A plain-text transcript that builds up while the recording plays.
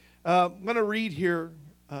I'm going to read here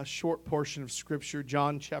a short portion of Scripture,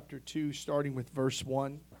 John chapter 2, starting with verse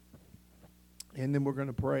 1. And then we're going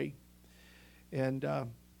to pray. And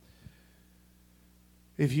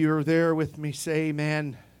if you're there with me, say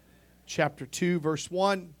amen. Chapter 2, verse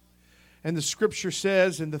 1. And the Scripture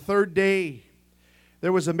says, "In the third day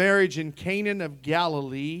there was a marriage in Cana of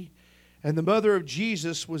Galilee, and the mother of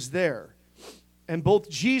Jesus was there. And both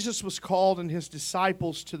Jesus was called and his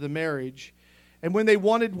disciples to the marriage. And when they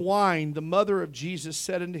wanted wine, the mother of Jesus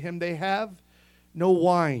said unto him, They have no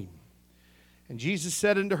wine. And Jesus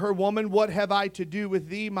said unto her, Woman, what have I to do with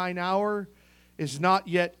thee? Mine hour is not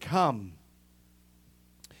yet come.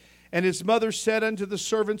 And his mother said unto the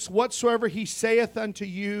servants, Whatsoever he saith unto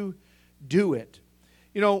you, do it."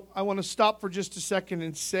 You know, I want to stop for just a second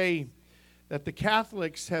and say that the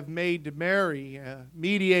Catholics have made Mary a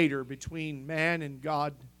mediator between man and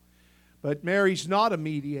God. But Mary's not a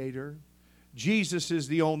mediator. Jesus is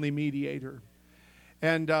the only mediator.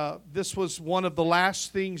 And this was one of the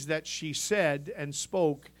last things that she said and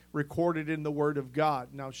spoke, recorded in the Word of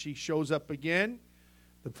God. Now she shows up again,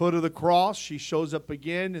 the foot of the cross. She shows up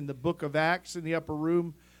again in the book of Acts in the upper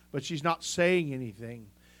room, but she's not saying anything.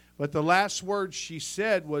 But the last word she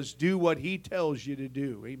said was, do what he tells you to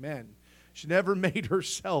do. Amen. She never made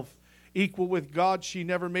herself equal with God. She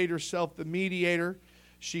never made herself the mediator.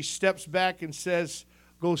 She steps back and says,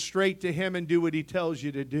 go straight to him and do what he tells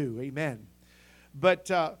you to do. Amen.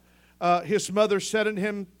 But his mother said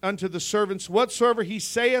unto the servants, Whatsoever he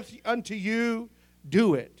saith unto you,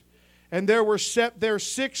 do it. And there were set there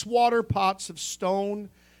 6 water pots of stone,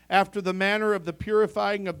 after the manner of the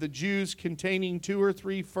purifying of the Jews, containing 2 or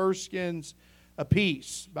 3 fireskins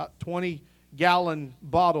apiece, about 20-gallon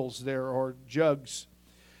bottles there, or jugs.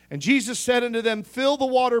 And Jesus said unto them, Fill the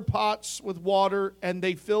water pots with water, and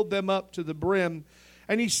they filled them up to the brim.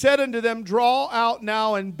 And he said unto them, Draw out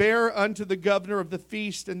now and bear unto the governor of the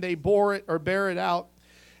feast. And they bore it out.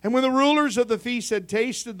 And when the rulers of the feast had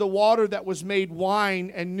tasted the water that was made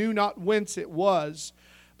wine, and knew not whence it was,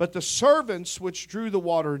 but the servants which drew the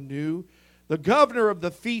water knew, the governor of the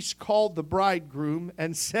feast called the bridegroom,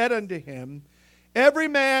 and said unto him, Every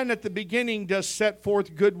man at the beginning does set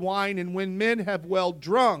forth good wine, and when men have well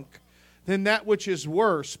drunk, then that which is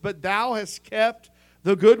worse. But thou hast kept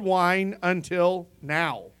the good wine until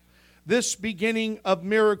now. This beginning of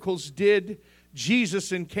miracles did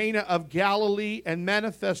Jesus in Cana of Galilee, and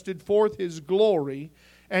manifested forth his glory,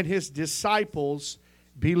 and his disciples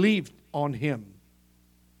believed on him.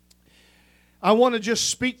 I want to just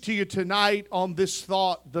speak to you tonight on this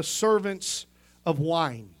thought, the servants of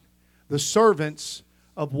wine. The servants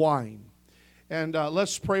of wine. And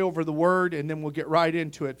let's pray over the word, and then we'll get right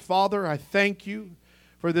into it. Father, I thank you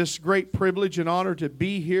for this great privilege and honor to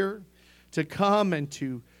be here, to come and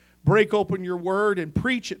to break open your word and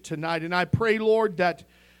preach it tonight. And I pray, Lord, that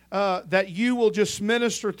you will just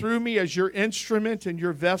minister through me as your instrument and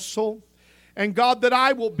your vessel. And God, that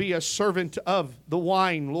I will be a servant of the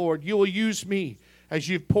wine, Lord. You will use me as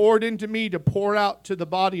you've poured into me to pour out to the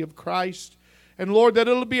body of Christ. And Lord, that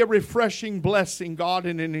it'll be a refreshing blessing, God,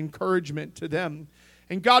 and an encouragement to them.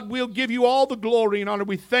 And God, we'll give you all the glory and honor.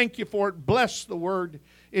 We thank you for it. Bless the word.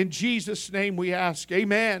 In Jesus' name we ask.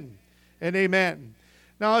 Amen and amen.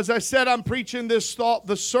 Now, as I said, I'm preaching this thought,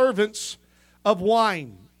 the servants of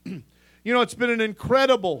wine. You know, it's been an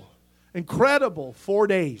incredible 4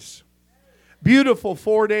 days. Beautiful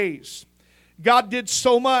 4 days. God did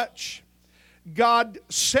so much. God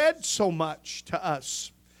said so much to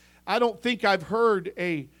us. I don't think I've heard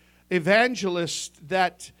an evangelist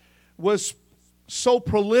that was so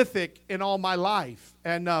prolific in all my life.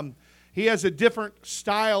 And he has a different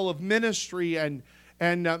style of ministry and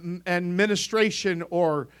ministration,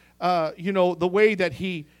 or the way that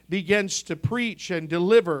he begins to preach and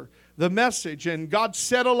deliver the message. And God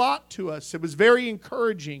said a lot to us. It was very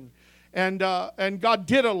encouraging. And God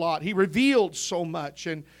did a lot. He revealed so much.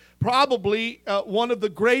 And probably one of the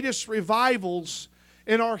greatest revivals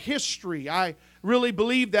in our history. I really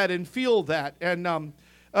believe that and feel that. And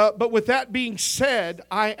but with that being said,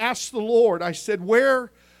 I asked the Lord, I said,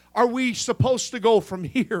 where are we supposed to go from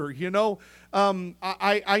here? You know,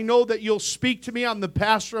 I know that you'll speak to me. I'm the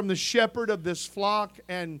pastor. I'm the shepherd of this flock.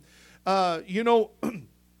 And, where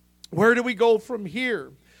do we go from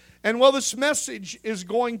here? And well, this message is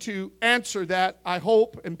going to answer that, I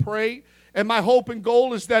hope and pray. And my hope and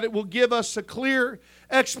goal is that it will give us a clear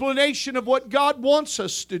explanation of what God wants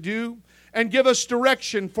us to do and give us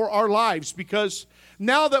direction for our lives. Because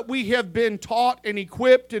now that we have been taught and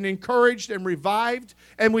equipped and encouraged and revived,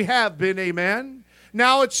 and we have been, amen,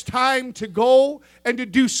 now it's time to go and to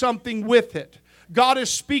do something with it. God is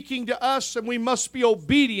speaking to us, and we must be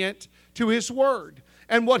obedient to His Word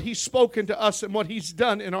and what He's spoken to us and what He's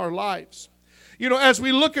done in our lives. You know, as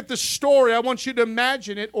we look at the story, I want you to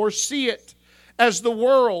imagine it or see it as the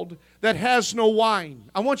world that has no wine.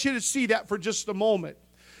 I want you to see that for just a moment.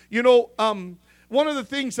 You know, one of the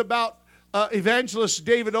things about evangelist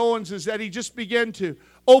David Owens is that he just began to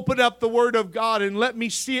open up the Word of God and let me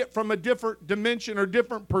see it from a different dimension or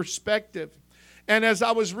different perspective. And as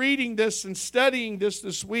I was reading this and studying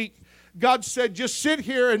this week, God said, just sit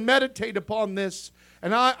here and meditate upon this,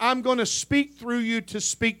 and I'm going to speak through you to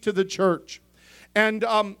speak to the church. And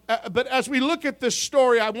but as we look at this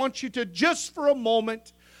story, I want you to just for a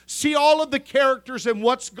moment see all of the characters and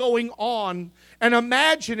what's going on, and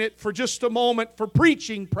imagine it for just a moment for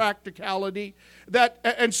preaching practicality,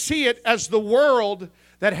 and see it as the world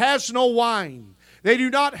that has no wine. They do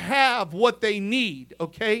not have what they need,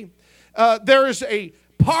 okay? There is a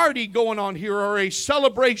party going on here, or a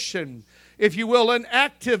celebration, if you will, an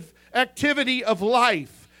activity of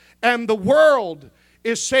life. And the world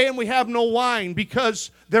is saying we have no wine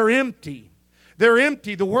because they're empty. They're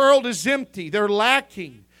empty. The world is empty. They're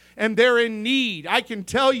lacking. And they're in need. I can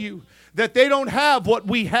tell you that they don't have what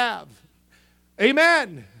we have.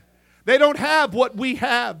 Amen. They don't have what we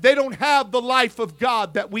have. They don't have the life of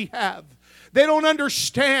God that we have. They don't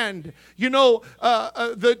understand,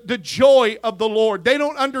 the joy of the Lord. They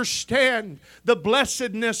don't understand the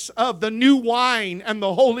blessedness of the new wine and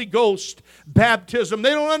the Holy Ghost baptism. They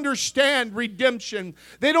don't understand redemption.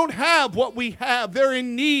 They don't have what we have. They're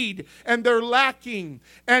in need and they're lacking.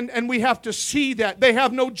 And we have to see that. They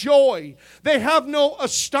have no joy. They have no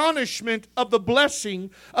astonishment of the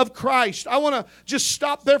blessing of Christ. I want to just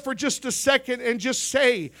stop there for just a second and just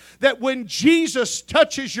say that when Jesus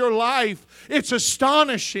touches your life, it's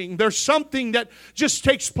astonishing. There's something that just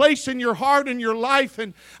takes place in your heart and your life.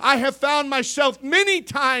 And I have found myself many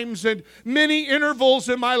times and many intervals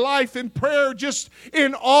in my life in prayer just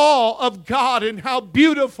in awe of God and how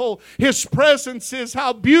beautiful His presence is,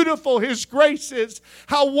 how beautiful His grace is,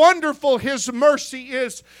 how wonderful His mercy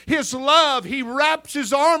is, His love. He wraps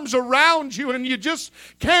His arms around you and you just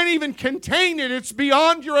can't even contain it. It's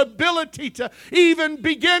beyond your ability to even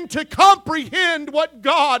begin to comprehend what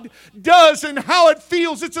God does and how it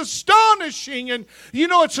feels. It's astonishing. And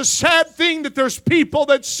it's a sad thing that there's people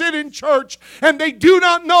that sit in church and they do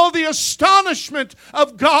not know the astonishment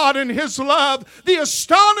of God and His love, the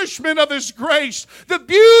astonishment of His grace, the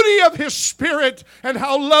beauty of His Spirit, and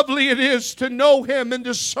how lovely it is to know Him and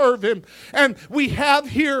to serve Him. And we have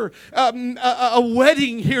here a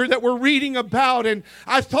wedding here that we're reading about, and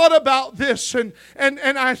I thought about this and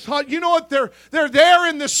I thought, you know what, they're there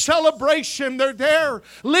in the celebration, they're there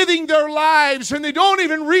living their lives, and they don't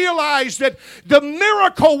even realize that the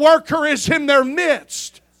miracle worker is in their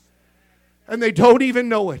midst. And they don't even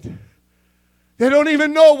know it. They don't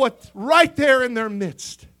even know what's right there in their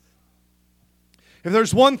midst. If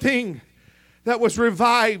there's one thing that was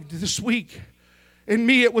revived this week in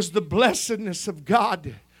me, it was the blessedness of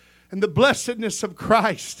God and the blessedness of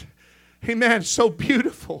Christ. Amen. So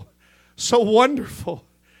beautiful, so wonderful.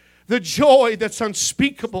 The joy that's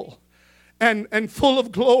unspeakable and full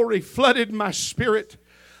of glory flooded my spirit.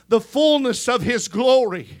 The fullness of His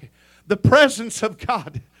glory, the presence of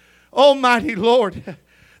God, Almighty Lord,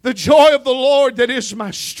 the joy of the Lord that is my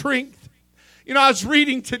strength. I was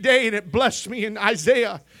reading today and it blessed me in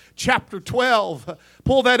Isaiah chapter 12.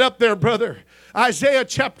 Pull that up there, brother. Isaiah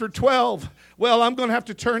chapter 12. Well, I'm going to have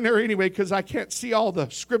to turn there anyway because I can't see all the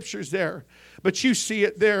scriptures there. But you see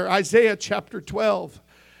it there. Isaiah chapter 12.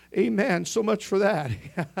 Amen. So much for that.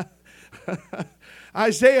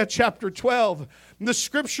 Isaiah chapter 12. The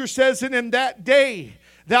scripture says, and in that day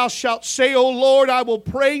thou shalt say, O Lord, I will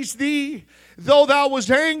praise thee. Though thou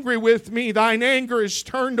wast angry with me, thine anger is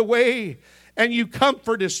turned away, and you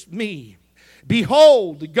comfortest me.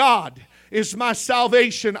 Behold, God is my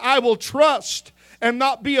salvation. I will trust and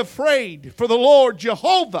not be afraid. For the Lord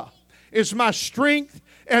Jehovah is my strength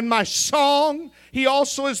and my song. He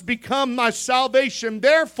also has become my salvation.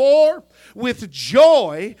 Therefore, with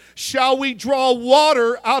joy shall we draw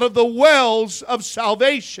water out of the wells of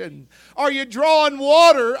salvation. Are you drawing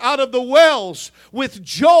water out of the wells? With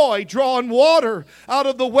joy, drawing water out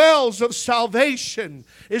of the wells of salvation.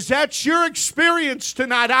 Is that your experience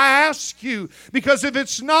tonight? I ask you, because if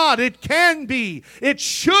it's not, it can be. It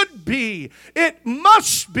should be. It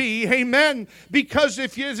must be. Amen. Because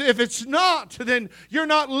if it's not, then you're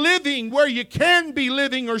not living where you can can be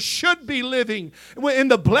living or should be living in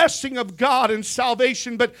the blessing of God and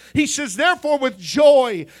salvation. But he says, therefore with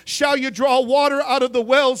joy shall you draw water out of the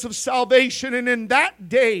wells of salvation. And in that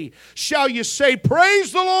day shall you say,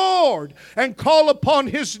 praise the Lord, and call upon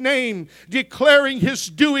his name, declaring his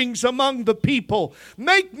doings among the people.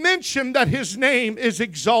 Make mention that his name is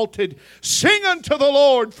exalted. Sing unto the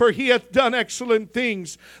Lord, for he hath done excellent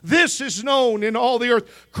things. This is known in all the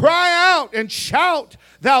earth. Cry out and shout,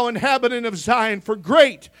 thou inhabitant of Zion, for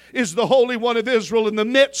great is the Holy One of Israel in the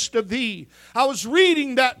midst of thee. I was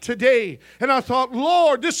reading that today, and I thought,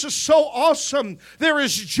 Lord, this is so awesome. There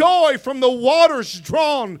is joy from the waters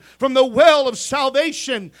drawn from the well of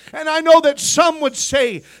salvation. And I know that some would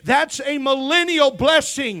say that's a millennial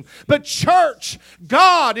blessing. But church,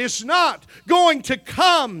 God is not going to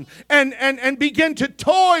come and begin to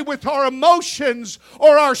toy with our emotions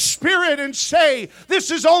or our spirit and say,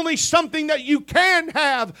 this is only something that you can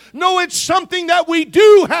have. No, it's something that we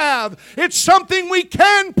do have. It's something we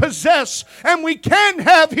can possess and we can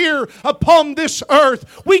have here upon this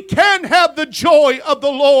earth. We can have the joy of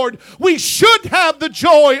the Lord. We should have the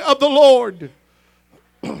joy of the Lord.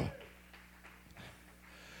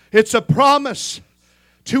 It's a promise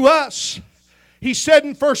to us. He said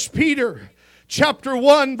in 1 Peter chapter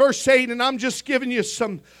 1 verse 8, and I'm just giving you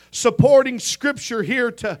some supporting scripture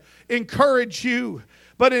here to encourage you.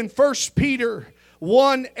 But in 1 Peter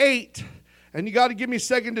 1:8, and you got to give me a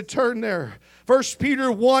second to turn there. 1 Peter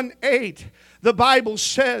 1:8, the Bible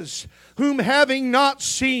says, whom having not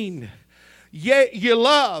seen, yet ye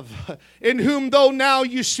love, in whom though now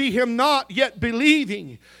you see him not, yet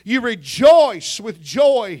believing, you rejoice with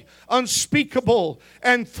joy unspeakable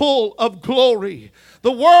and full of glory.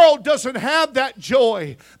 The world doesn't have that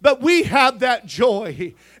joy, but we have that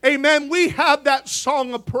joy. Amen. We have that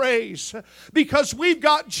song of praise because we've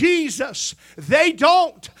got Jesus. They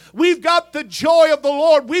don't. We've got the joy of the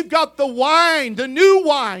Lord. We've got the wine, the new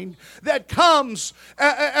wine that comes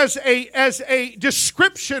as a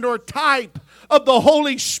description or type of the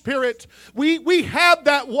Holy Spirit. We have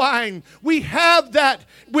that wine. We have that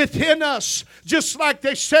within us. Just like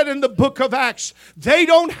they said in the book of Acts, they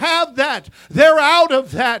don't have that. They're out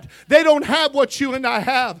of that. They don't have what you and I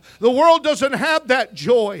have. The world doesn't have that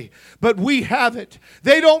joy, but we have it.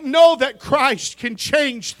 They don't know that Christ can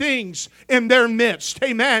change things in their midst.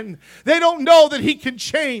 Amen. They don't know that He can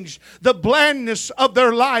change the blandness of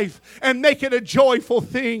their life and make it a joyful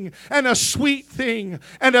thing and a sweet thing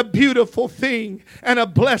and a beautiful thing and a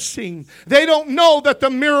blessing. They don't know that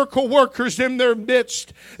the miracle workers in their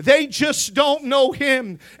midst, they just don't know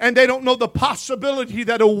Him, and they don't know the possibility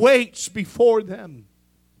that awaits before them.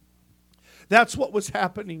 That's what was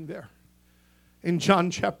happening there in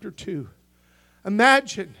John chapter 2.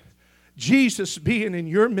 Imagine Jesus being in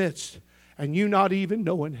your midst and you not even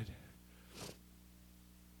knowing it.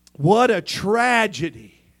 What a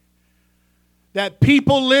tragedy that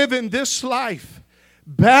people live in this life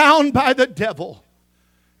bound by the devil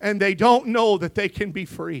and they don't know that they can be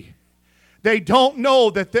free. They don't know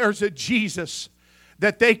that there's a Jesus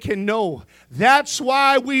that they can know. That's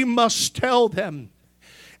why we must tell them.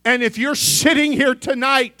 And if you're sitting here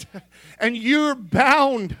tonight and you're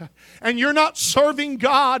bound and you're not serving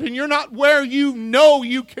God and you're not where you know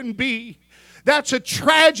you can be, that's a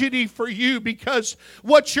tragedy for you, because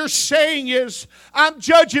what you're saying is, I'm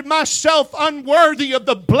judging myself unworthy of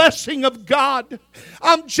the blessing of God.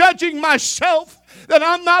 I'm judging myself that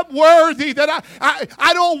I'm not worthy, that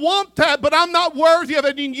I don't want that, but I'm not worthy of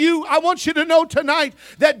it. And I want you to know tonight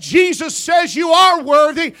that Jesus says you are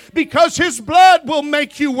worthy because His blood will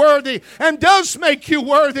make you worthy and does make you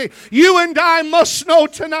worthy. You and I must know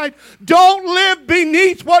tonight, don't live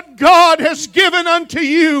beneath what God has given unto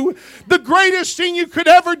you. The greatest thing you could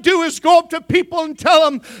ever do is go up to people and tell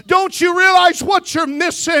them, don't you realize what you're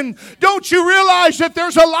missing? Don't you realize that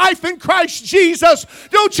there's a life in Christ Jesus?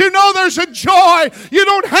 Don't you know there's a joy? You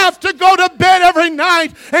don't have to go to bed every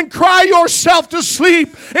night and cry yourself to sleep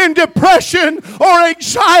in depression or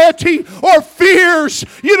anxiety or fears.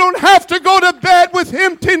 You don't have to go to bed with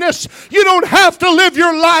emptiness. You don't have to live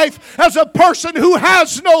your life as a person who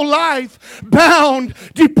has no life, bound,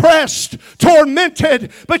 depressed,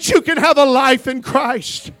 tormented, but you can have a life in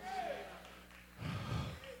Christ.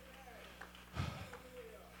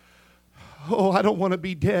 Oh, I don't want to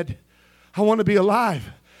be dead. I want to be alive.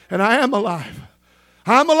 And I am alive.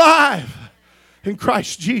 I'm alive in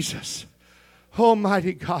Christ Jesus.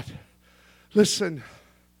 Almighty God. Listen.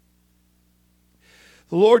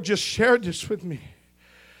 The Lord just shared this with me.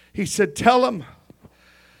 He said, tell them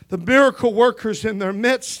the miracle workers in their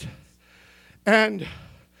midst and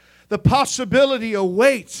the possibility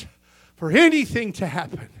awaits for anything to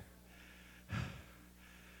happen.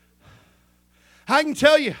 I can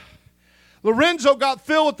tell you, Lorenzo got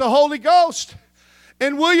filled with the Holy Ghost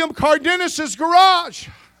in William Cardenas' garage.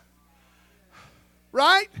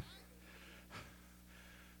 Right?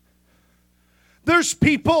 There's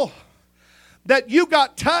people that you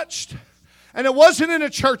got touched, and it wasn't in a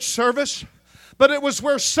church service, but it was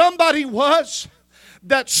where somebody was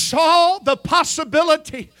that saw the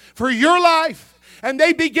possibility for your life, and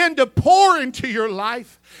they began to pour into your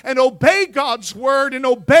life and obey God's word and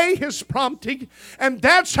obey His prompting. And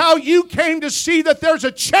that's how you came to see that there's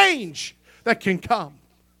a change that can come,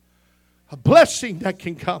 a blessing that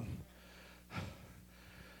can come.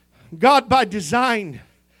 God, by design,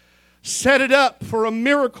 set it up for a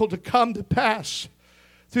miracle to come to pass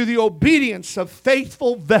through the obedience of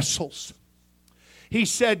faithful vessels. He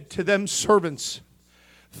said to them servants,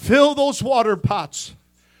 fill those water pots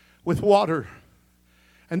with water.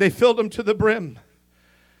 And they filled them to the brim.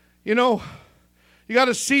 You know, you got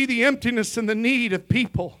to see the emptiness and the need of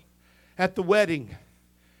people at the wedding.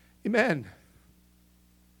 Amen.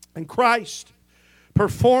 And Christ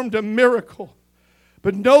performed a miracle.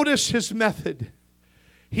 But notice His method.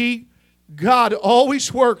 God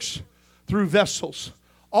always works through vessels.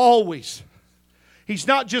 Always. He's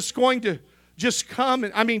not just going to just come.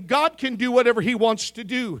 God can do whatever He wants to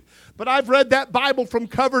do. But I've read that Bible from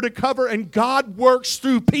cover to cover, and God works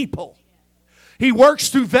through people. He works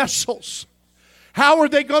through vessels. How are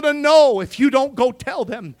they going to know if you don't go tell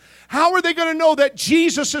them? How are they going to know that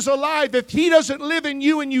Jesus is alive if He doesn't live in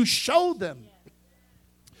you and you show them?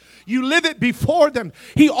 You live it before them.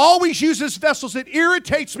 He always uses vessels. It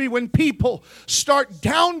irritates me when people start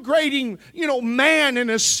downgrading, man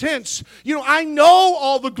in a sense. I know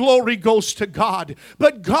all the glory goes to God,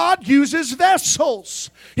 but God uses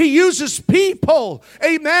vessels. He uses people.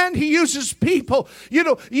 Amen. He uses people.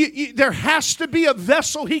 There has to be a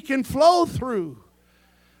vessel He can flow through.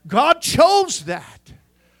 God chose that.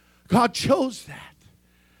 God chose that.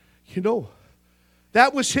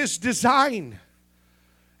 That was His design.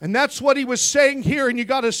 And that's what He was saying here. And you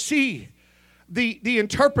got to see the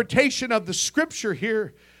interpretation of the scripture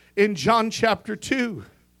here in John chapter 2.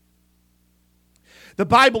 The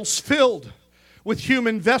Bible's filled with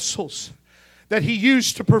human vessels that He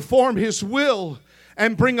used to perform His will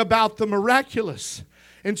and bring about the miraculous.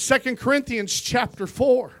 In 2 Corinthians chapter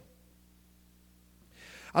 4.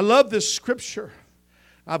 I love this scripture.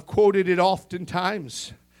 I've quoted it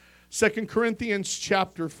oftentimes. 2 Corinthians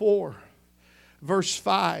chapter 4. Verse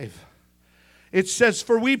 5, it says,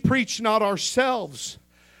 for we preach not ourselves,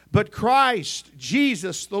 but Christ,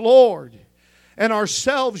 Jesus the Lord, and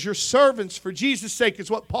ourselves your servants for Jesus' sake, is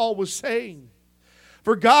what Paul was saying.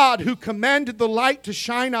 For God, who commanded the light to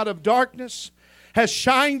shine out of darkness, has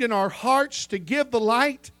shined in our hearts to give the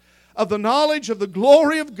light of the knowledge of the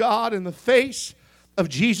glory of God in the face of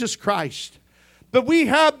Jesus Christ. But we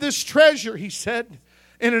have this treasure, he said,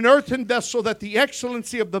 in an earthen vessel, that the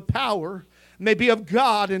excellency of the power may be of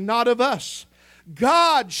God and not of us.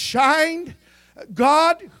 God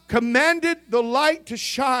commanded the light to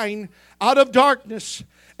shine out of darkness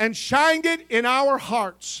and shined it in our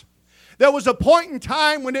hearts. There was a point in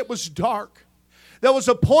time when it was dark. There was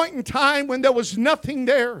a point in time when there was nothing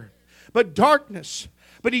there but darkness.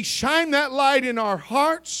 But He shined that light in our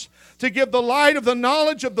hearts to give the light of the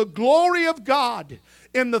knowledge of the glory of God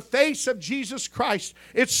in the face of Jesus Christ.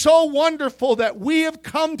 It's so wonderful that we have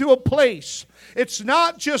come to a place. It's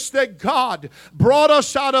not just that God brought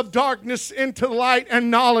us out of darkness into light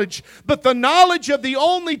and knowledge, but the knowledge of the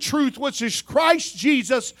only truth, which is Christ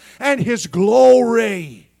Jesus and His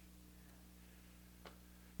glory.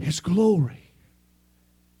 His glory.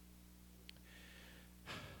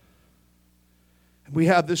 And we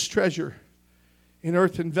have this treasure in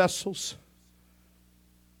earthen vessels.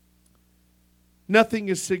 Nothing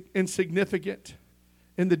is insignificant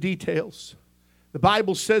in the details. The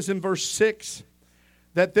Bible says in verse 6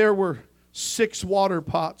 that there were 6 water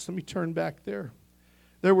pots. Let me turn back there.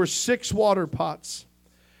 There were 6 water pots.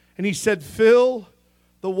 And He said, fill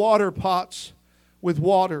the water pots with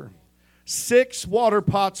water. 6 water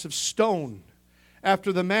pots of stone,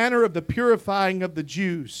 after the manner of the purifying of the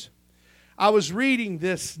Jews. I was reading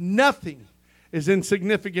this. Nothing is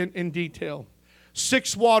insignificant in detail.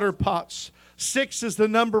 6 water pots. 6 is the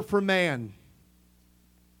number for man.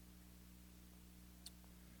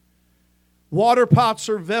 Water pots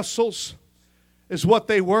or vessels is what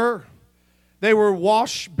they were. They were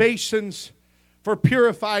wash basins for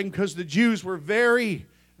purifying, because the Jews were very,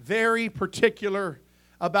 very particular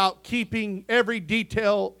about keeping every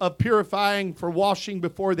detail of purifying for washing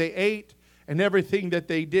before they ate and everything that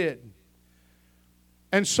they did.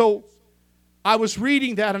 And so I was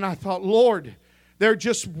reading that and I thought, Lord, They're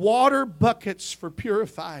just water buckets for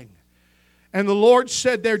purifying. And the Lord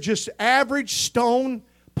said they're just average stone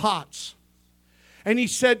pots. And He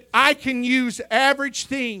said, I can use average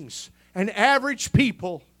things and average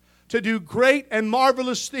people to do great and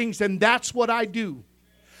marvelous things. And that's what I do.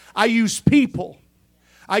 I use people.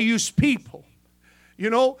 I use people.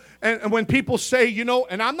 You know, and when people say, you know,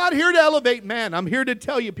 and I'm not here to elevate man. I'm here to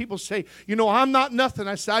tell you, people say, you know, I'm not nothing.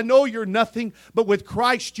 I say, I know you're nothing, but with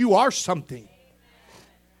Christ you are something.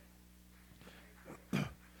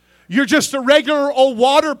 You're just a regular old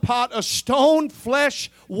water pot, a stone flesh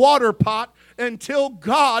water pot, until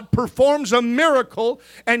God performs a miracle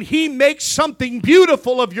and He makes something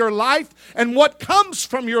beautiful of your life, and what comes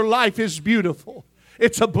from your life is beautiful.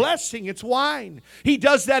 It's a blessing. It's wine. He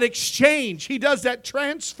does that exchange. He does that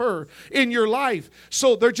transfer in your life.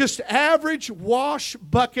 So they're just average wash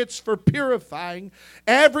buckets for purifying,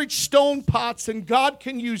 average stone pots, and God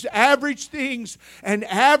can use average things and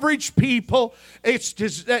average people. It's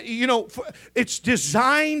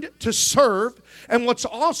designed to serve. And what's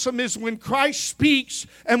awesome is when Christ speaks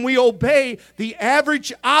and we obey, the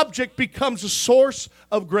average object becomes a source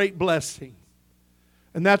of great blessing.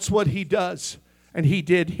 And that's what He does. And He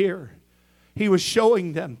did here. He was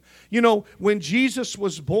showing them. You know, when Jesus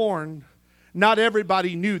was born, not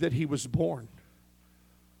everybody knew that He was born.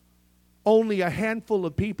 Only a handful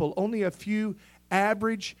of people, only a few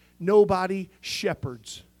average, nobody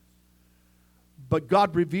shepherds. But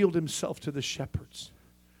God revealed Himself to the shepherds.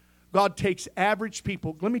 God takes average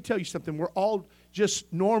people. Let me tell you something. We're all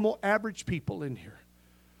just normal, average people in here.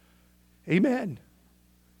 Amen.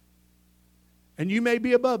 And you may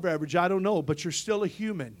be above average, I don't know, but you're still a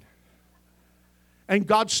human. And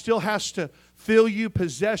God still has to fill you,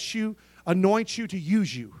 possess you, anoint you to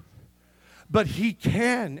use you. But He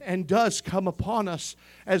can and does come upon us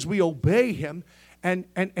as we obey Him, and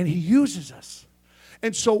He uses us.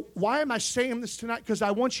 And so why am I saying this tonight? Because I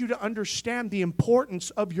want you to understand the importance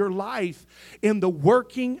of your life in the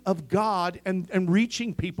working of God and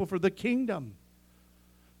reaching people for the kingdom.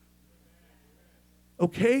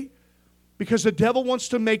 Okay? Because the devil wants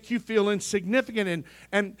to make you feel insignificant.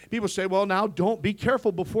 And people say, well, now don't be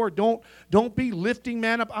careful before. Don't be lifting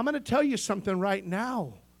man up. I'm going to tell you something right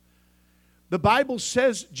now. The Bible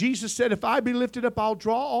says, Jesus said, if I be lifted up, I'll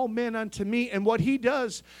draw all men unto me. And what He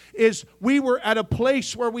does is we were at a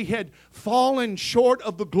place where we had fallen short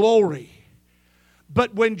of the glory.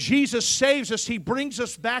 But when Jesus saves us, He brings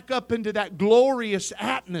us back up into that glorious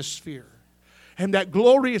atmosphere and that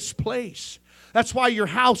glorious place. That's why your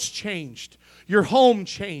house changed, your home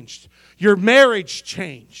changed, your marriage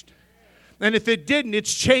changed. And if it didn't,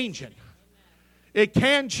 it's changing. It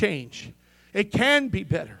can change. It can be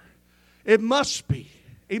better. It must be.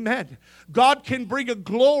 Amen. God can bring a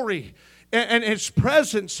glory and His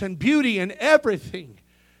presence and beauty and everything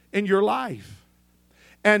in your life.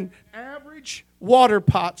 And average water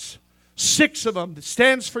pots, 6 of them,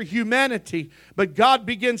 stands for humanity, but God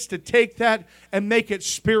begins to take that and make it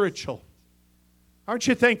spiritual. Aren't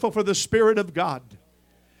you thankful for the Spirit of God?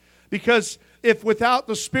 Because if without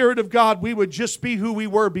the Spirit of God, we would just be who we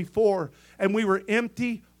were before, and we were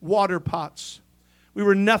empty water pots. We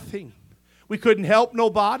were nothing. We couldn't help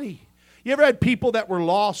nobody. You ever had people that were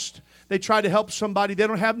lost? They try to help somebody. They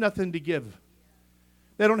don't have nothing to give.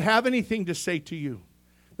 They don't have anything to say to you.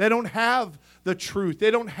 They don't have the truth.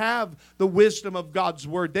 They don't have the wisdom of God's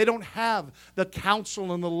Word. They don't have the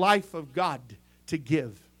counsel and the life of God to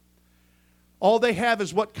give. All they have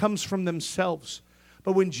is what comes from themselves.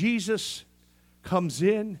 But when Jesus comes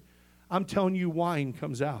in, I'm telling you, wine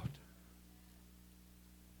comes out.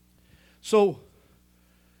 So,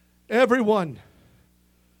 everyone,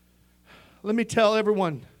 let me tell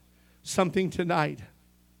everyone something tonight.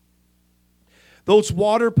 Those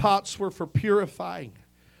water pots were for purifying,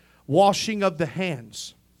 washing of the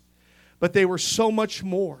hands. But they were so much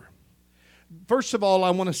more. First of all,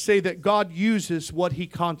 I want to say that God uses what He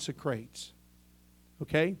consecrates.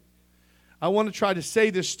 Okay? I want to try to say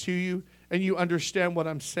this to you and you understand what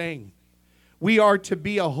I'm saying. We are to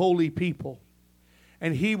be a holy people.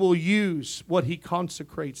 And He will use what He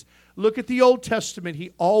consecrates. Look at the Old Testament. He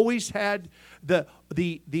always had the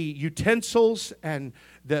utensils and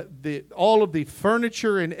all of the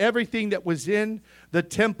furniture and everything that was in the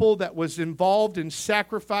temple that was involved in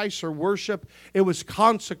sacrifice or worship. It was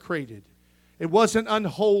consecrated. It wasn't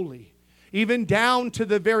unholy. Even down to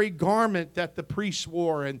the very garment that the priest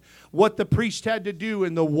wore and what the priest had to do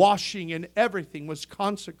and the washing and everything was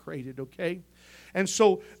consecrated, okay? And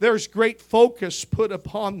so there's great focus put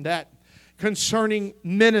upon that concerning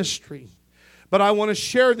ministry. But I want to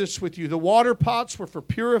share this with you. The water pots were for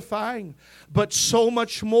purifying, but so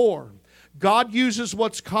much more. God uses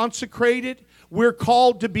what's consecrated. We're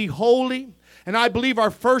called to be holy. And I believe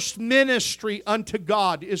our first ministry unto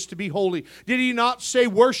God is to be holy. Did He not say,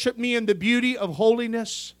 worship me in the beauty of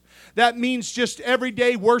holiness? That means just every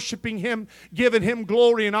day worshiping Him, giving Him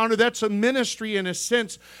glory and honor. That's a ministry in a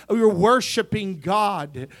sense. You're worshiping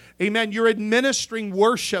God. Amen. You're administering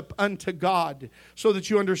worship unto God, so that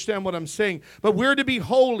you understand what I'm saying. But we're to be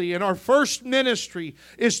holy, and our first ministry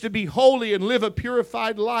is to be holy and live a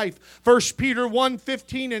purified life. 1 Peter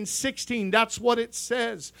 1:15 and 16, that's what it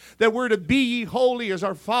says. That we're to be ye holy as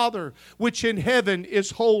our Father, which in heaven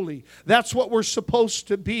is holy. That's what we're supposed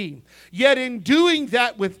to be. Yet in doing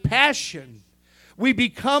that with passion, we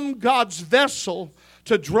become God's vessel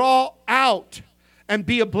to draw out and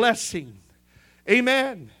be a blessing.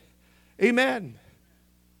 Amen. Amen.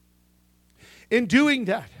 In doing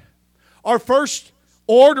that, our first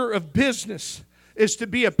order of business is to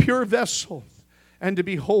be a pure vessel and to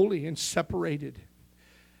be holy and separated.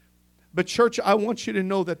 But church, I want you to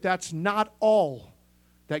know that that's not all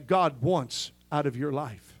that God wants out of your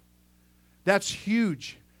life. That's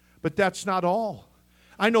huge, but that's not all.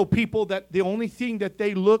 I know people that the only thing that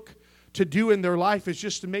they look to do in their life is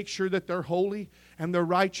just to make sure that they're holy and they're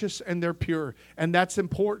righteous and they're pure. And that's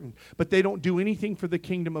important. But they don't do anything for the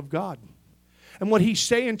kingdom of God. And what He's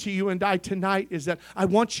saying to you and I tonight is that I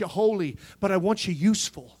want you holy, but I want you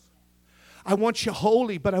useful. I want you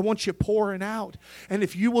holy, but I want you pouring out. And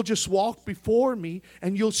if you will just walk before me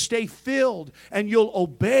and you'll stay filled and you'll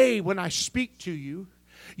obey when I speak to you,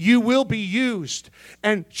 you will be used.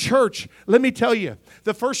 And church, let me tell you,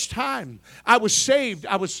 the first time I was saved,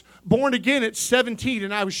 I was born again at 17,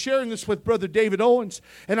 and I was sharing this with Brother David Owens,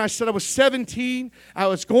 and I said I was 17, I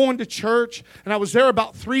was going to church, and I was there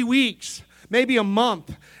about 3 weeks, maybe a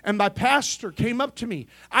month, and my pastor came up to me.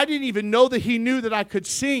 I didn't even know that he knew that I could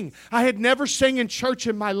sing. I had never sang in church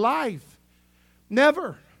in my life.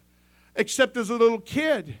 Never. Except as a little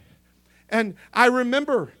kid. And I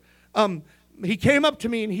remember he came up to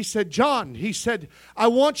me and he said, John, he said, I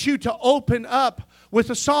want you to open up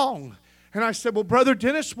with a song. And I said, well, Brother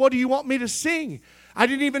Dennis, what do you want me to sing? I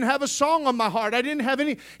didn't even have a song on my heart. I didn't have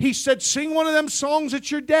any. He said, sing one of them songs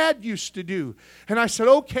that your dad used to do. And I said,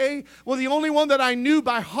 okay. Well, the only one that I knew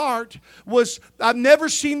by heart was, I've never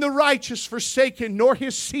seen the righteous forsaken, nor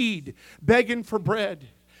his seed begging for bread.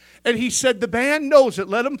 And he said, the band knows it.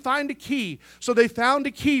 Let them find a key. So they found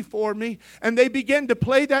a key for me, and they began to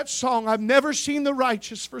play that song. I've never seen the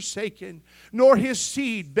righteous forsaken, nor his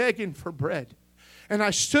seed begging for bread. And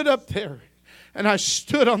I stood up there, and I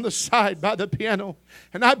stood on the side by the piano,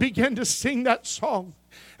 and I began to sing that song.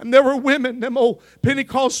 And there were women, them old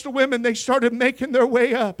Pentecostal women, they started making their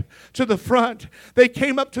way up to the front. They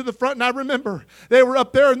came up to the front, and I remember they were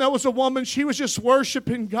up there, and there was a woman, she was just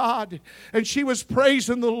worshiping God, and she was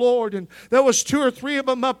praising the Lord, and there was 2 or 3 of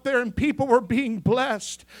them up there, and people were being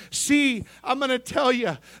blessed. See, I'm going to tell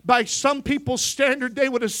you, by some people's standard, they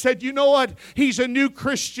would have said, you know what, he's a new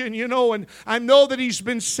Christian, you know, and I know that he's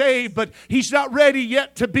been saved, but he's not ready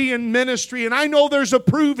yet to be in ministry, and I know there's a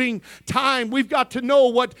proving time. We've got to know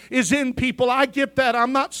what is in people. I get that.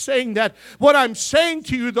 I'm not saying that. What I'm saying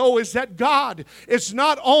to you, though, is that God is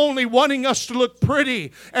not only wanting us to look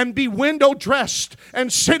pretty and be window dressed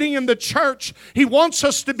and sitting in the church. He wants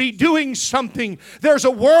us to be doing something. There's a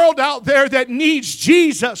world out there that needs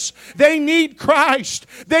Jesus. They need Christ.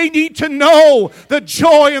 They need to know the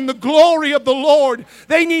joy and the glory of the Lord.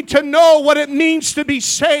 They need to know what it means to be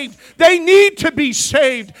saved. They need to be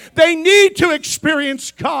saved. They need to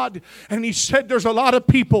experience God. And He said there's a lot of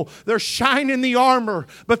people, they're shining the armor,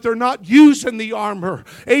 but they're not using the armor.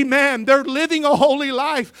 Amen. They're living a holy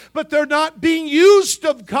life, but they're not being used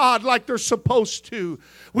of God like they're supposed to.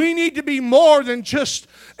 We need to be more than just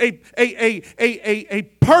a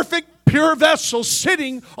perfect, pure vessel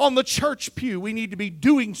sitting on the church pew. We need to be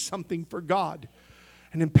doing something for God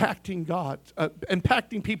and impacting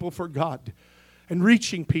people for God and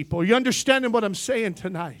reaching people. Are you understanding what I'm saying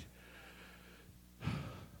tonight?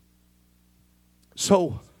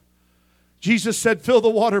 So, Jesus said, fill the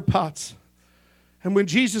water pots. And when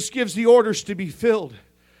Jesus gives the orders to be filled,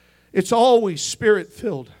 it's always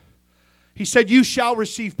Spirit-filled. He said, you shall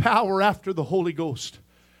receive power after the Holy Ghost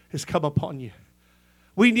has come upon you.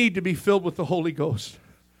 We need to be filled with the Holy Ghost.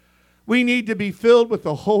 We need to be filled with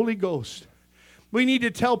the Holy Ghost. We need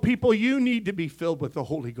to tell people you need to be filled with the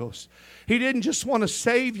Holy Ghost. He didn't just want to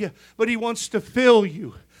save you, but He wants to fill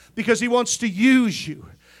you because He wants to use you.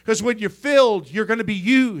 Because when you're filled, you're going to be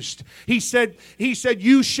used. He said,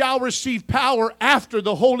 you shall receive power after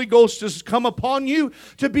the Holy Ghost has come upon you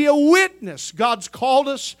to be a witness. God's called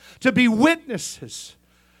us to be witnesses.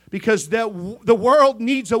 Because the world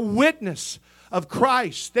needs a witness of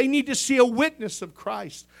Christ. They need to see a witness of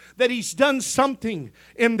Christ, that He's done something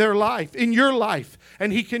in their life, in your life,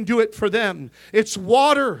 and He can do it for them. It's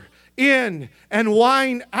water in and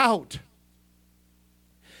wine out.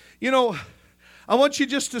 You know, I want you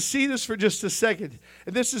just to see this for just a second.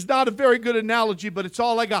 And this is not a very good analogy, but it's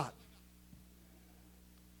all I got.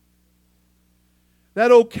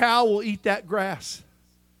 That old cow will eat that grass.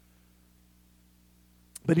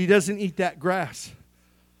 But he doesn't eat that grass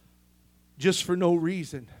just for no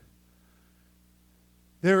reason.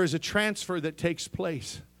 There is a transfer that takes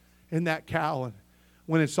place in that cow. And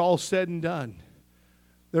when it's all said and done,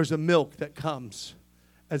 there's a milk that comes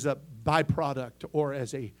as a byproduct or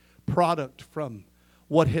as a product from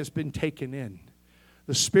what has been taken in.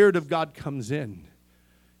 The Spirit of God comes in.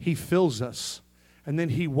 He fills us. And then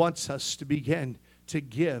He wants us to begin to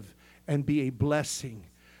give and be a blessing,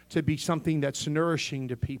 to be something that's nourishing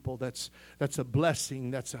to people, that's a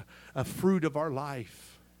blessing, that's a fruit of our life.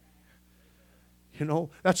 You know,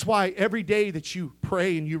 that's why every day that you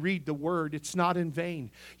pray and you read the Word, it's not in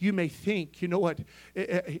vain. You may think, you know what,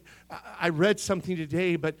 I read something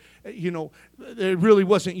today, but, you know, it really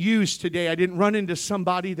wasn't used today. I didn't run into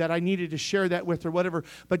somebody that I needed to share that with or whatever.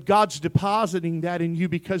 But God's depositing that in you,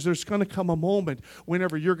 because there's going to come a moment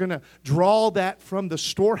whenever you're going to draw that from the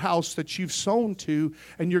storehouse that you've sown to,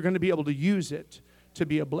 and you're going to be able to use it to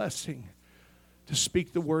be a blessing, to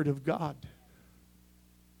speak the Word of God.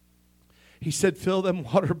 He said, fill them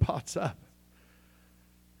water pots up.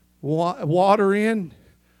 Water in,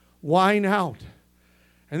 wine out.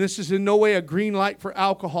 And this is in no way a green light for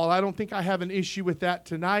alcohol. I don't think I have an issue with that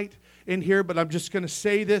tonight in here, but I'm just going to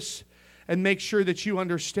say this and make sure that you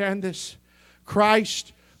understand this.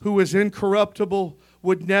 Christ, who is incorruptible,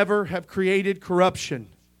 would never have created corruption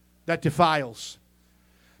that defiles.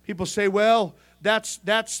 People say, well, that's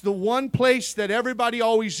the one place that everybody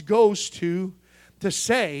always goes to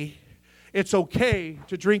say it's okay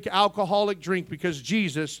to drink alcoholic drink because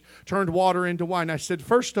Jesus turned water into wine. I said,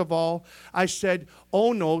 first of all,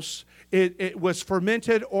 onos. It was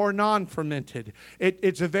fermented or non-fermented.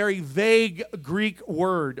 It's a very vague Greek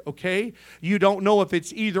word, okay? You don't know if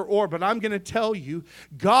it's either or, but I'm going to tell you,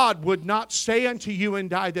 God would not say unto you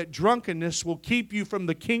and I that drunkenness will keep you from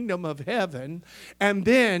the kingdom of heaven, and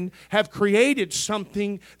then have created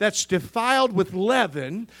something that's defiled with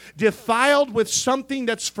leaven, defiled with something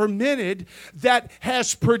that's fermented, that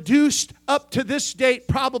has produced up to this date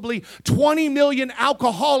probably 20 million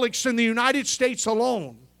alcoholics in the United States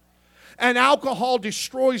alone. And alcohol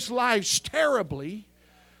destroys lives terribly,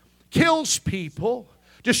 kills people,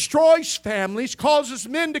 destroys families, causes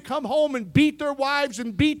men to come home and beat their wives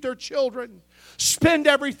and beat their children, spend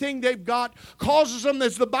everything they've got, causes them,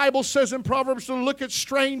 as the Bible says in Proverbs, to look at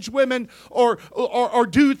strange women or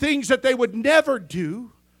do things that they would never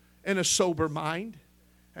do in a sober mind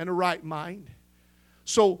and a right mind.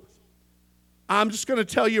 So I'm just going to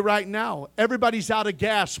tell you right now, everybody's out of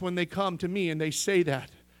gas when they come to me and they say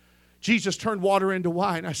that. Jesus turned water into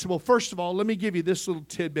wine. I said, well, first of all, let me give you this little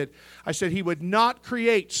tidbit. I said, He would not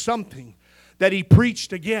create something that He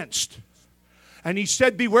preached against. And He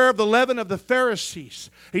said, beware of the leaven of the Pharisees.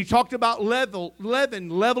 He talked about leaven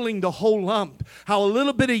leveling the whole lump. How a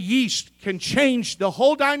little bit of yeast can change the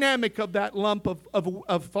whole dynamic of that lump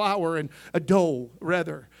of flour and a dough,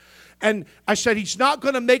 rather. And I said, He's not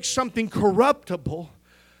going to make something corruptible,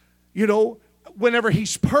 you know, whenever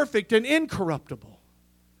He's perfect and incorruptible.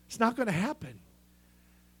 It's not going to happen.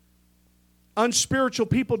 Unspiritual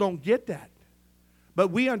people don't get that. But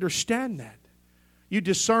we understand that. You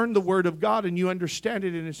discern the Word of God and you understand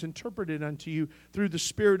it, and it's interpreted unto you through the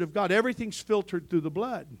Spirit of God. Everything's filtered through the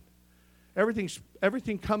blood.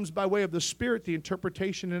 Everything comes by way of the Spirit, the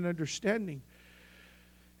interpretation and understanding.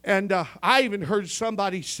 And I even heard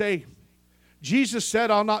somebody say, Jesus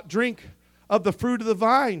said, I'll not drink of the fruit of the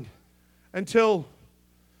vine until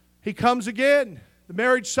He comes again. The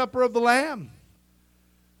marriage supper of the Lamb.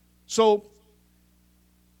 So,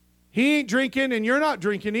 He ain't drinking and you're not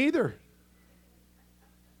drinking either.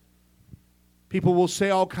 People will say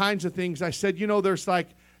all kinds of things. I said, you know, there's like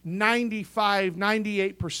 95,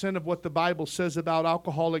 98% of what the Bible says about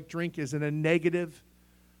alcoholic drink is in a negative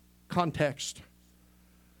context.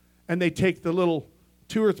 And they take the little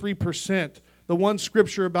 2 or 3%. The one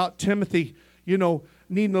scripture about Timothy, you know,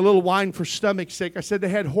 needing a little wine for stomach's sake. I said they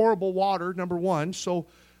had horrible water, number one, so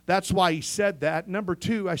that's why he said that. Number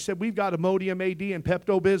two, I said we've got Imodium AD and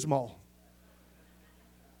Pepto-Bismol.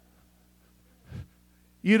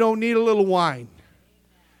 You don't need a little wine.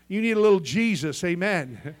 You need a little Jesus,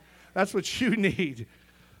 amen. That's what you need.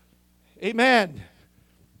 Amen.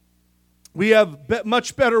 We have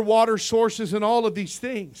much better water sources and all of these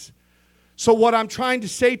things. So what I'm trying to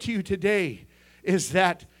say to you today is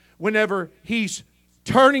that whenever He's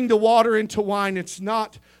turning the water into wine, it's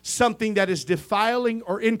not something that is defiling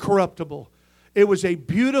or incorruptible. It was a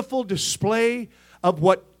beautiful display of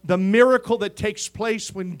what the miracle that takes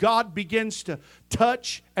place when God begins to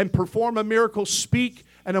touch and perform a miracle, speak,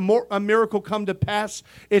 and a miracle come to pass.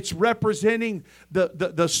 It's representing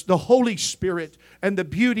the Holy Spirit and the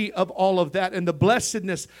beauty of all of that and the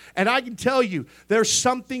blessedness. And I can tell you, there's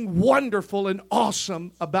something wonderful and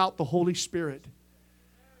awesome about the Holy Spirit.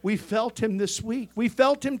 We felt Him this week. We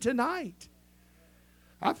felt Him tonight.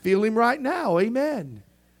 I feel Him right now. Amen.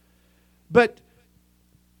 But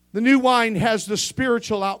the new wine has the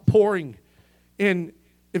spiritual outpouring in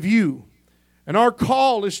view. And our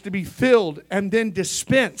call is to be filled and then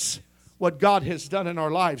dispense what God has done in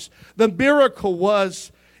our lives. The miracle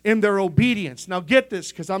was in their obedience. Now get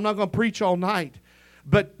this, because I'm not going to preach all night.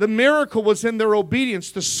 But the miracle was in their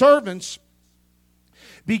obedience. The servants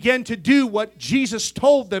began to do what Jesus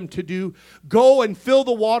told them to do. Go and fill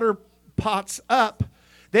the water pots up.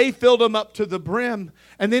 They filled them up to the brim.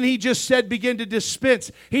 And then He just said, begin to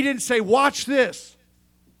dispense. He didn't say, watch this.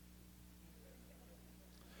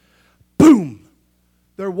 Boom.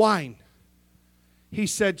 Their wine. He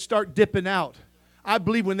said, start dipping out. I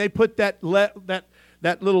believe when they put that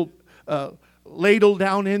little ladle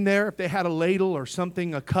down in there, if they had a ladle or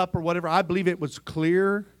something, a cup or whatever, I believe it was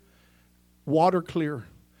clear, water clear.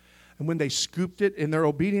 And when they scooped it in their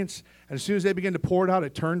obedience, and as soon as they began to pour it out,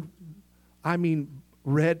 it turned,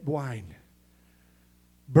 red wine.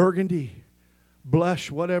 Burgundy, blush,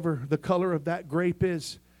 whatever the color of that grape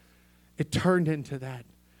is, it turned into that.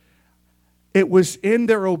 It was in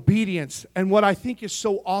their obedience. And what I think is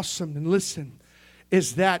so awesome, and listen,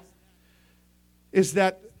 is that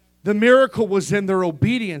the miracle was in their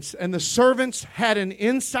obedience. And the servants had an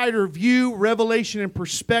insider view, revelation, and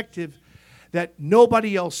perspective that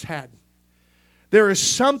nobody else had. There is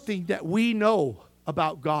something that we know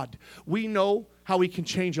about God. We know how He can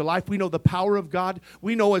change a life. We know the power of God.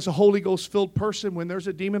 We know as a Holy Ghost filled person when there's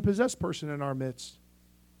a demon-possessed person in our midst.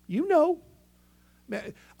 You know.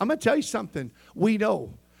 I'm going to tell you something. We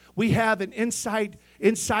know. We have an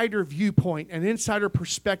insider viewpoint, an insider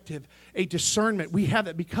perspective, a discernment. We have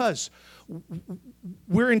it because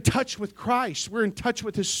we're in touch with Christ. We're in touch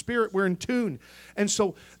with His Spirit. We're in tune. And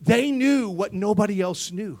so they knew what nobody else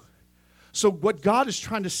knew. So what God is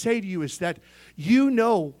trying to say to you is that you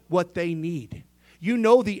know what they need. You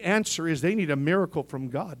know the answer is they need a miracle from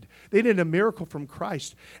God. They need a miracle from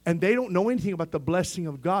Christ. And they don't know anything about the blessing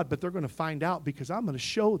of God, but they're going to find out because I'm going to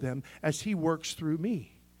show them as He works through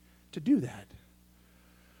me to do that.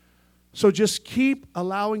 So just keep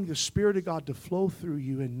allowing the Spirit of God to flow through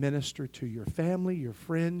you and minister to your family, your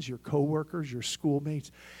friends, your coworkers, your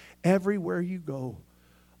schoolmates. Everywhere you go,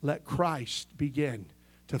 let Christ begin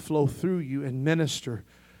to flow through you and minister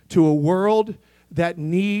to a world that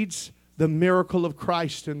needs the miracle of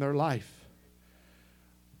Christ in their life.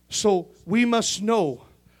 So we must know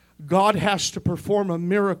God has to perform a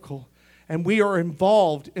miracle, and we are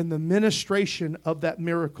involved in the ministration of that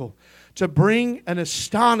miracle to bring an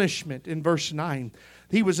astonishment in verse 9.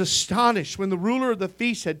 He was astonished when the ruler of the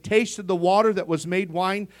feast had tasted the water that was made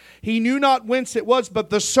wine. He knew not whence it was,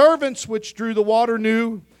 but the servants which drew the water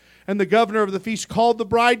knew. And the governor of the feast called the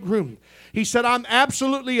bridegroom. He said, I'm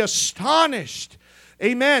absolutely astonished.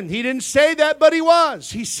 Amen. He didn't say that, but he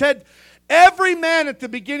was. He said, every man at the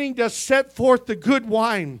beginning does set forth the good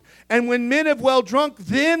wine. And when men have well drunk,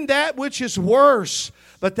 then that which is worse.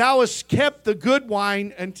 But thou hast kept the good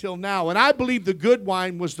wine until now. And I believe the good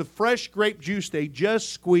wine was the fresh grape juice they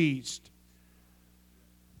just squeezed.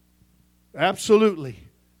 Absolutely.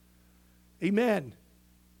 Amen.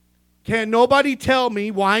 Can nobody tell me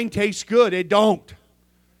wine tastes good? It don't.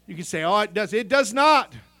 You can say, oh, it does. It does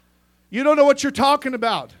not. You don't know what you're talking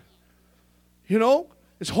about. You know,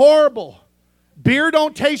 it's horrible. Beer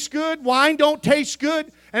don't taste good. Wine don't taste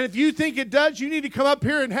good. And if you think it does, you need to come up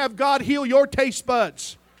here and have God heal your taste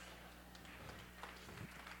buds.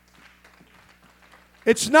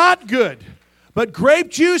 It's not good. But grape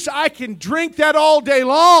juice, I can drink that all day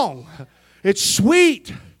long. It's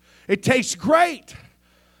sweet. It tastes great.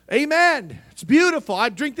 Amen. It's beautiful. I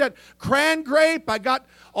drink that cran grape. I got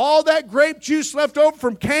all that grape juice left over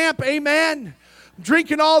from camp. Amen. I'm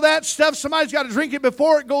drinking all that stuff. Somebody's got to drink it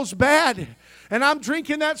before it goes bad. And I'm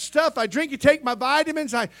drinking that stuff. I drink it, take my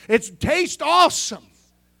vitamins. It tastes awesome.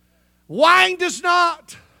 Wine does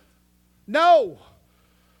not. No.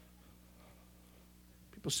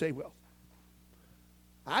 People say, well,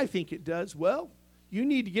 I think it does. Well, you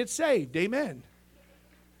need to get saved. Amen.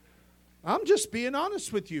 I'm just being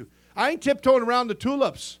honest with you. I ain't tiptoeing around the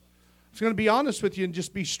tulips. I'm just going to be honest with you and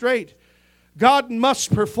just be straight. God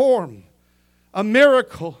must perform a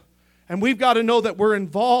miracle, and we've got to know that we're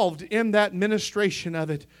involved in that ministration of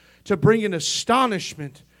it to bring an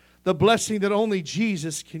astonishment, the blessing that only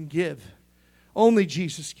Jesus can give. Only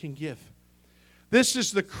Jesus can give. This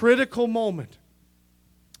is the critical moment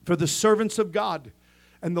for the servants of God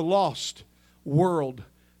and the lost world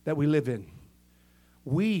that we live in.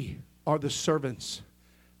 We are the servants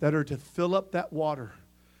that are to fill up that water,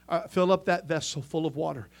 fill up that vessel full of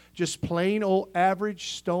water. Just plain old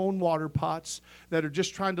average stone water pots that are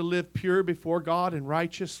just trying to live pure before God and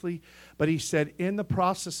righteously. But he said, in the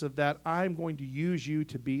process of that, I'm going to use you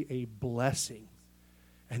to be a blessing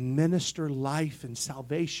and minister life and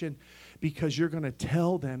salvation, because you're going to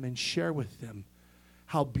tell them and share with them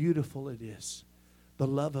how beautiful it is, the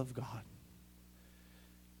love of God.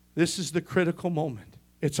 This is the critical moment.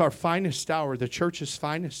 It's our finest hour, the church's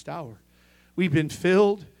finest hour. We've been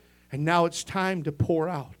filled, and now it's time to pour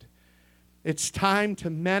out. It's time to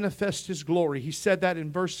manifest His glory. He said that in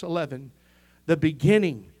verse 11. The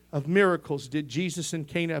beginning of miracles did Jesus in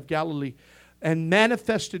Cana of Galilee, and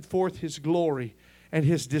manifested forth His glory, and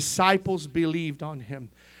His disciples believed on Him.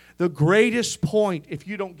 The greatest point, if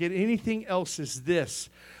you don't get anything else, is this.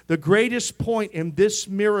 The greatest point in this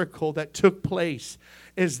miracle that took place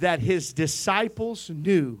is that His disciples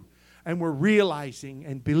knew and were realizing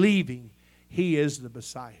and believing He is the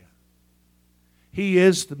Messiah. He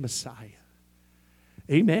is the Messiah.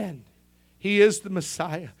 Amen. He is the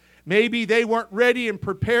Messiah. Maybe they weren't ready and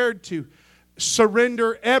prepared to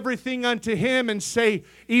surrender everything unto Him and say,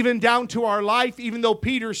 even down to our life, even though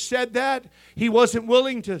Peter said that, he wasn't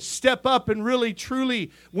willing to step up and really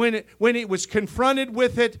truly, when it was confronted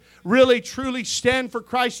with it, really truly stand for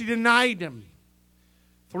Christ. He denied Him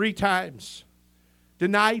 3 times.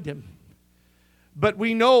 Denied Him. But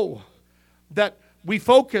we know that we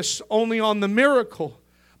focus only on the miracle.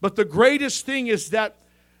 But the greatest thing is that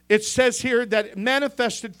it says here that it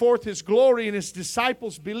manifested forth His glory, and His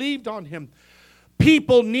disciples believed on Him.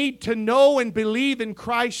 People need to know and believe in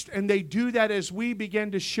Christ, and they do that as we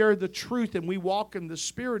begin to share the truth and we walk in the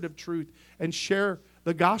spirit of truth and share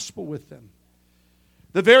the gospel with them.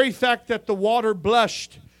 The very fact that the water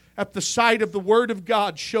blushed at the sight of the Word of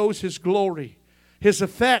God shows His glory, His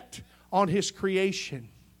effect on His creation.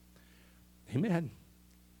 Amen.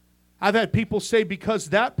 I've had people say, because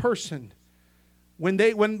that person, when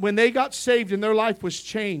they got saved and their life was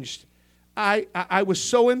changed, I was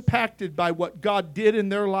so impacted by what God did in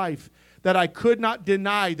their life that I could not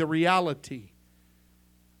deny the reality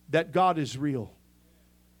that God is real.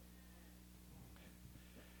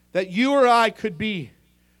 That you or I could be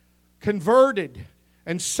converted,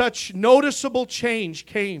 and such noticeable change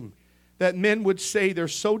came that men would say they're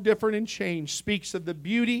so different and changed, speaks of the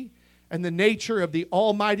beauty and the nature of the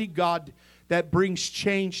Almighty God that brings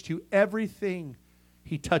change to everything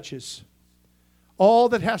He touches. All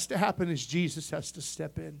that has to happen is Jesus has to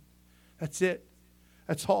step in. That's it.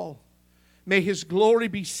 That's all. May His glory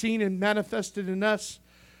be seen and manifested in us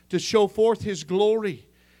to show forth His glory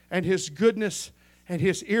and His goodness and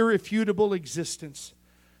His irrefutable existence.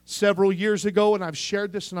 Several years ago, and I've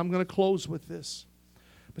shared this and I'm going to close with this,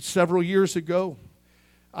 but several years ago,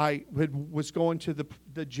 I was going to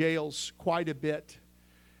the jails quite a bit.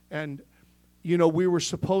 And, you know, we were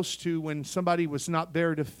supposed to, when somebody was not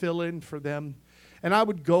there, to fill in for them. And I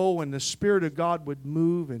would go, and the Spirit of God would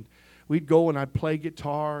move, and we'd go and I'd play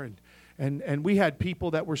guitar. And we had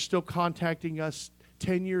people that were still contacting us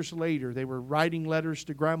 10 years later. They were writing letters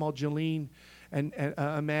to Grandma Jolene, and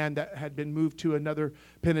a man that had been moved to another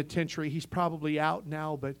penitentiary. He's probably out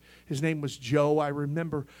now, but his name was Joe. I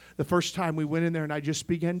remember the first time we went in there, and I just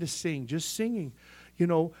began to sing, just singing, you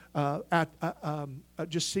know,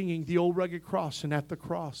 just singing the old rugged cross and at the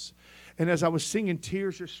cross. And as I was singing,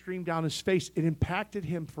 tears just streamed down his face. It impacted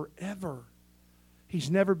him forever. He's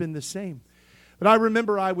never been the same. But I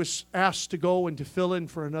remember I was asked to go and to fill in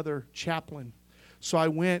for another chaplain. So I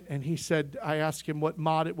went, and he said, I asked him what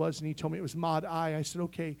mod it was, and he told me it was mod I. I said,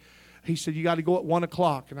 okay. He said, you got to go at 1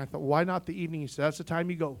 o'clock. And I thought, why not the evening? He said, that's the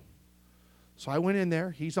time you go. So I went in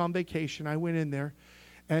there. He's on vacation. I went in there,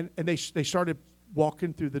 and they started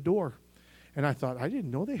walking through the door. And I thought, I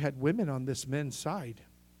didn't know they had women on this men's side.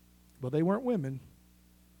 Well, they weren't women.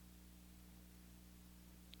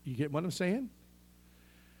 You get what I'm saying?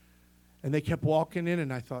 And they kept walking in,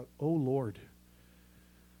 and I thought, oh, Lord,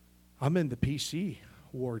 I'm in the PC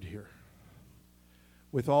ward here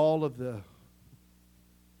with all of the,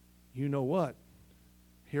 you know what.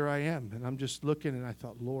 Here I am, and I'm just looking, and I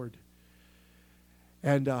thought, Lord.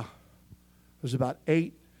 And it was about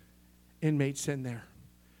 8 inmates in there.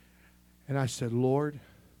 And I said, Lord,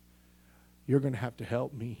 you're going to have to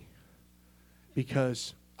help me,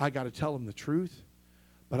 because I got to tell them the truth,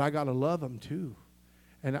 but I got to love them too.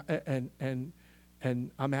 And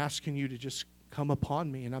I'm asking you to just come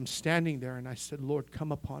upon me. And I'm standing there, and I said, Lord,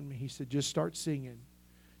 come upon me. He said, just start singing.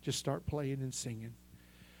 Just start playing and singing.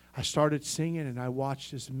 I started singing, and I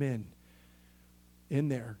watched as men in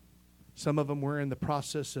there. Some of them were in the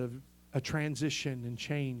process of a transition and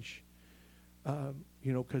change,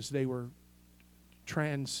 because they were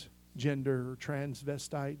transgender or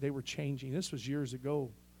transvestite. They were changing. This was years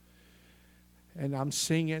ago. And I'm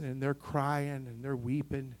singing, and they're crying, and they're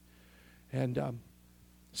weeping. And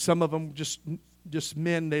some of them just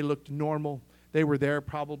men. They looked normal. They were there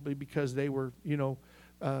probably because they were,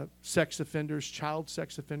 sex offenders, child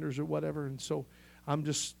sex offenders or whatever. And so I'm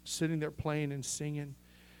just sitting there playing and singing.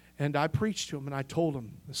 And I preached to them, and I told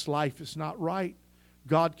them, this life is not right.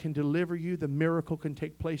 God can deliver you. The miracle can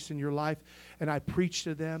take place in your life. And I preached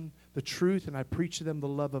to them the truth, and I preached to them the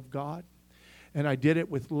love of God. And I did it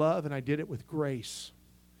with love, and I did it with grace.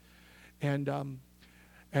 And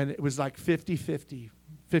it was like 50-50.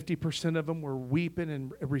 50% of them were weeping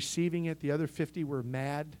and receiving it. The other 50 were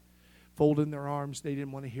mad, folding their arms. They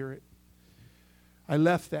didn't want to hear it. I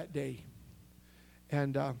left that day.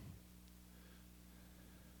 And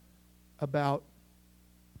about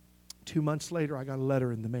 2 months later, I got a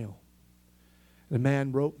letter in the mail. The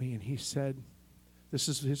man wrote me, and he said, this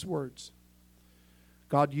is his words: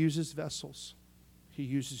 God uses vessels. He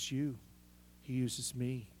uses you. He uses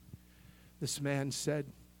me. This man said,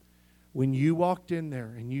 when you walked in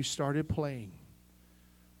there and you started playing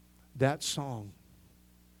that song,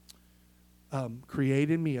 create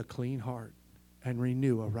in me a clean heart and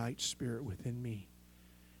renew a right spirit within me.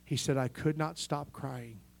 He said, I could not stop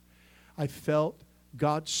crying. I felt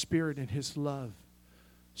God's Spirit and His love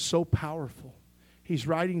so powerful. He's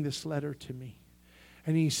writing this letter to me.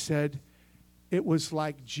 And he said, it was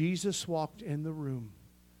like Jesus walked in the room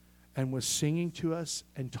and was singing to us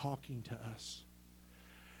and talking to us.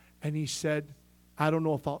 And he said, I don't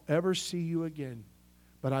know if I'll ever see you again,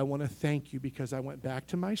 but I want to thank you because I went back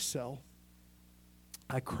to my cell.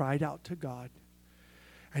 I cried out to God.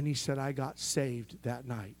 And he said, I got saved that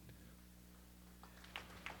night.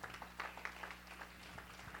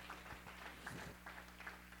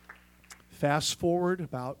 Fast forward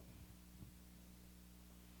about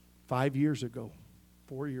 5 years ago,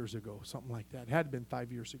 4 years ago, something like that. It had been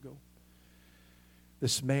 5 years ago.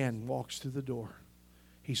 This man walks through the door.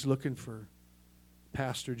 He's looking for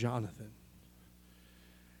Pastor Jonathan.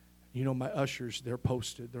 My ushers, they're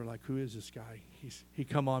posted. They're like, who is this guy? He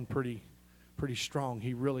come on pretty strong.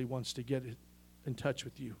 He really wants to get in touch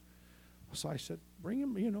with you. So I said, bring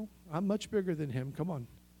him, I'm much bigger than him. Come on.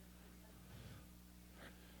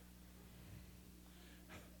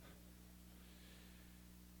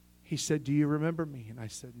 He said, do you remember me? And I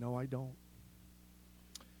said, no, I don't.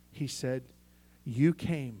 He said, you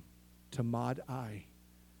came to Mod I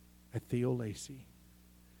at Theo Lacey.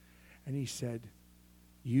 And he said,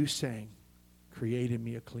 you sang, create in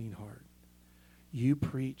me a clean heart. You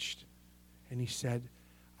preached. And he said,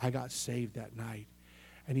 I got saved that night.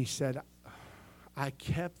 And he said, I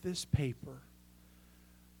kept this paper,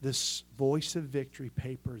 this Voice of Victory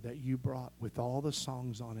paper that you brought with all the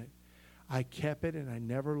songs on it. I kept it, and I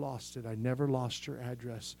never lost it. I never lost your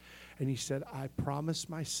address. And he said, I promised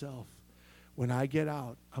myself, when I get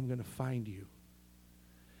out, I'm going to find you.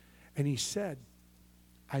 And he said,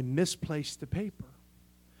 I misplaced the paper.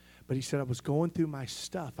 But he said, I was going through my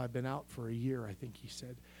stuff. I've been out for a year, I think he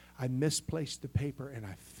said. I misplaced the paper, and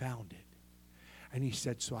I found it. And he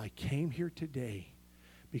said, so I came here today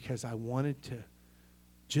because I wanted to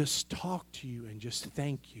just talk to you and just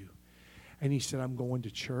thank you. And he said, I'm going to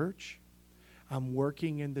church. I'm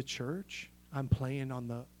working in the church. I'm playing on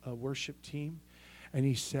the worship team. And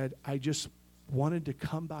he said, I just wanted to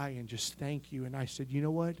come by and just thank you. And I said, you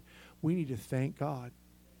know what? We need to thank God.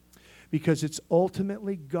 Because it's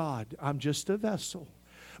ultimately God. I'm just a vessel.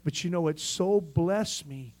 But it so blessed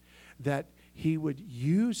me that He would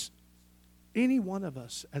use any one of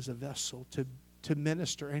us as a vessel to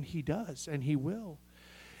minister. And He does. And He will.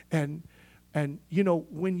 And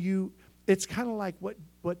when you... It's kind of like what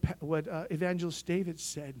Evangelist David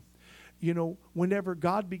said. Whenever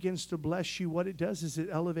God begins to bless you, what it does is it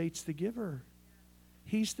elevates the giver.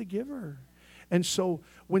 He's the giver. And so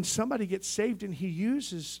when somebody gets saved and He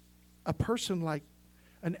uses a person like,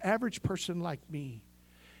 an average person like me,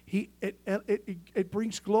 it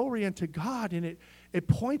brings glory unto God, and It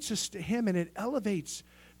points us to Him, and it elevates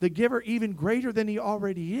the giver even greater than he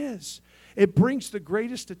already is. It brings the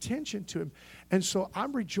greatest attention to him. And so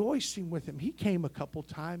I'm rejoicing with him. He came a couple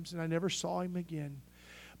times, and I never saw him again.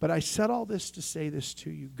 But I said all this to say this to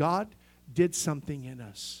you. God did something in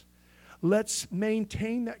us. Let's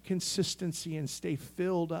maintain that consistency and stay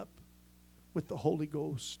filled up with the Holy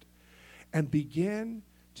Ghost and begin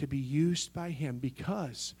to be used by Him,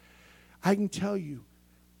 because I can tell you,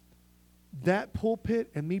 that pulpit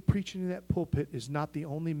and me preaching in that pulpit is not the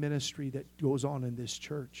only ministry that goes on in this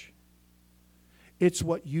church. It's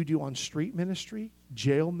what you do on street ministry,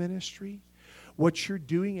 jail ministry, what you're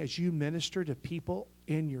doing as you minister to people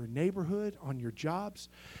in your neighborhood, on your jobs.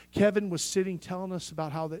 Kevin was sitting telling us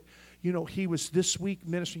about how that, he was this week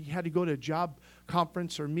ministering. He had to go to a job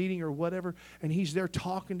conference or meeting or whatever, and he's there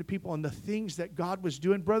talking to people on the things that God was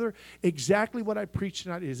doing. Brother, exactly what I preached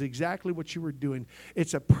tonight is exactly what you were doing.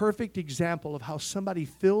 It's a perfect example of how somebody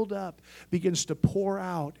filled up begins to pour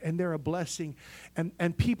out, and they're a blessing.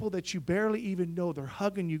 And people that you barely even know, they're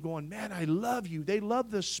hugging you going, man, I love you. They love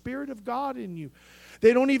the Spirit of God in you.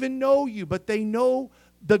 They don't even know you, but they know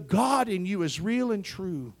the God in you is real and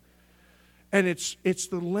true. And it's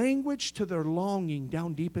the language to their longing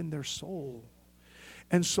down deep in their soul.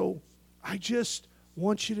 And so I just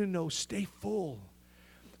want you to know, stay full.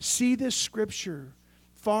 See this scripture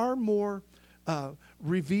far more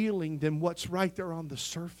revealing than what's right there on the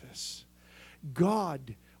surface.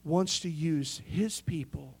 God wants to use His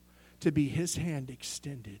people to be His hand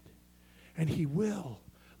extended. And He will.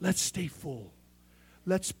 Let's stay full.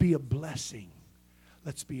 Let's be a blessing.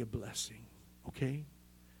 Let's be a blessing. Okay?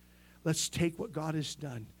 Let's take what God has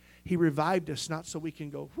done. He revived us not so we can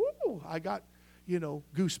go, whoo, I got,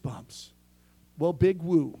 goosebumps. Well, big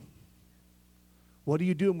woo. What are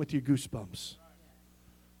you doing with your goosebumps?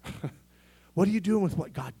 What are you doing with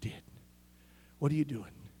what God did? What are you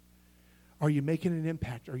doing? Are you making an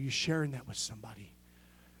impact? Are you sharing that with somebody?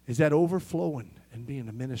 Is that overflowing and being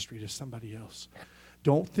a ministry to somebody else?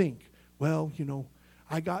 Don't think, well,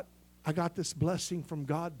 I got this blessing from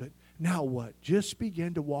God, but now what? Just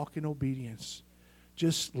begin to walk in obedience.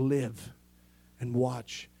 Just live and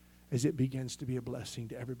watch as it begins to be a blessing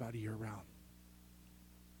to everybody you're around.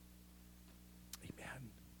 Amen.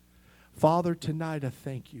 Father, tonight I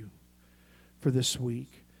thank you for this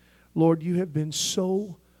week. Lord, you have been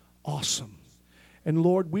so awesome. And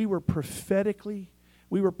Lord, we were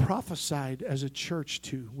prophesied as a church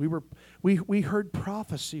too. We heard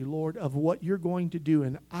prophecy, Lord, of what you're going to do.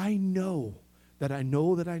 And I know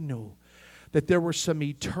that there were some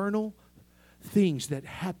eternal things that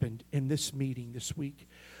happened in this meeting this week.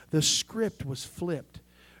 The script was flipped.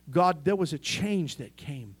 God, there was a change that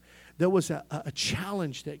came. There was a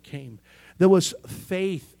challenge that came. There was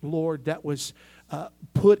faith, Lord, that was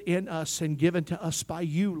put in us and given to us by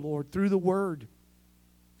you, Lord, through the Word.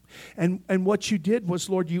 And what you did was,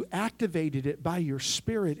 Lord, you activated it by your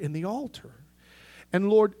Spirit in the altar. And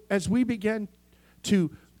Lord, as we began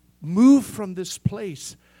to move from this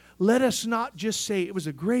place, let us not just say it was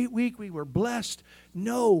a great week, we were blessed.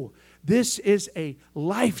 No, this is a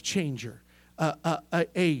life changer, a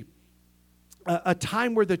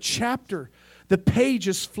time where the page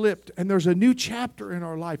is flipped and there's a new chapter in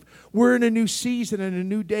our life. We're in a new season and a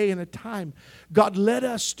new day and a time. God, let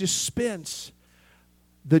us dispense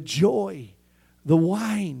the joy, the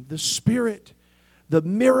wine, the Spirit, the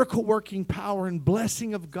miracle-working power and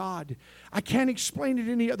blessing of God. I can't explain it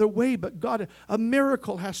any other way, but God, a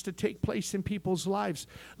miracle has to take place in people's lives.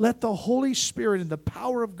 Let the Holy Spirit and the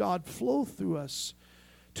power of God flow through us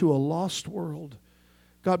to a lost world.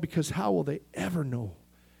 God, because how will they ever know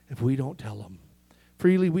if we don't tell them?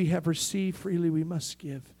 Freely we have received, freely we must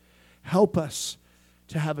give. Help us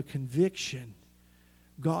to have a conviction,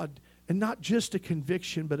 God, and not just a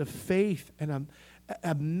conviction, but a faith and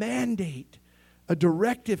a mandate, a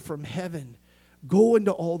directive from heaven. Go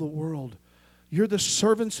into all the world. You're the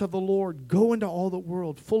servants of the Lord. Go into all the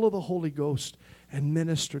world full of the Holy Ghost and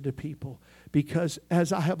minister to people. Because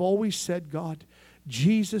as I have always said, God,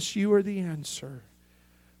 Jesus, you are the answer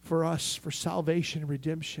for us, for salvation and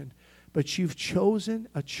redemption. But you've chosen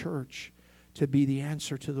a church to be the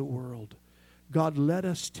answer to the world. God, let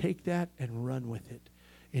us take that and run with it.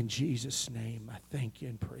 In Jesus' name, I thank you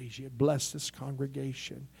and praise you. Bless this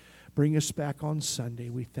congregation. Bring us back on Sunday.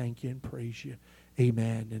 We thank you and praise you.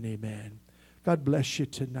 Amen and amen. God bless you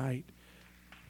tonight.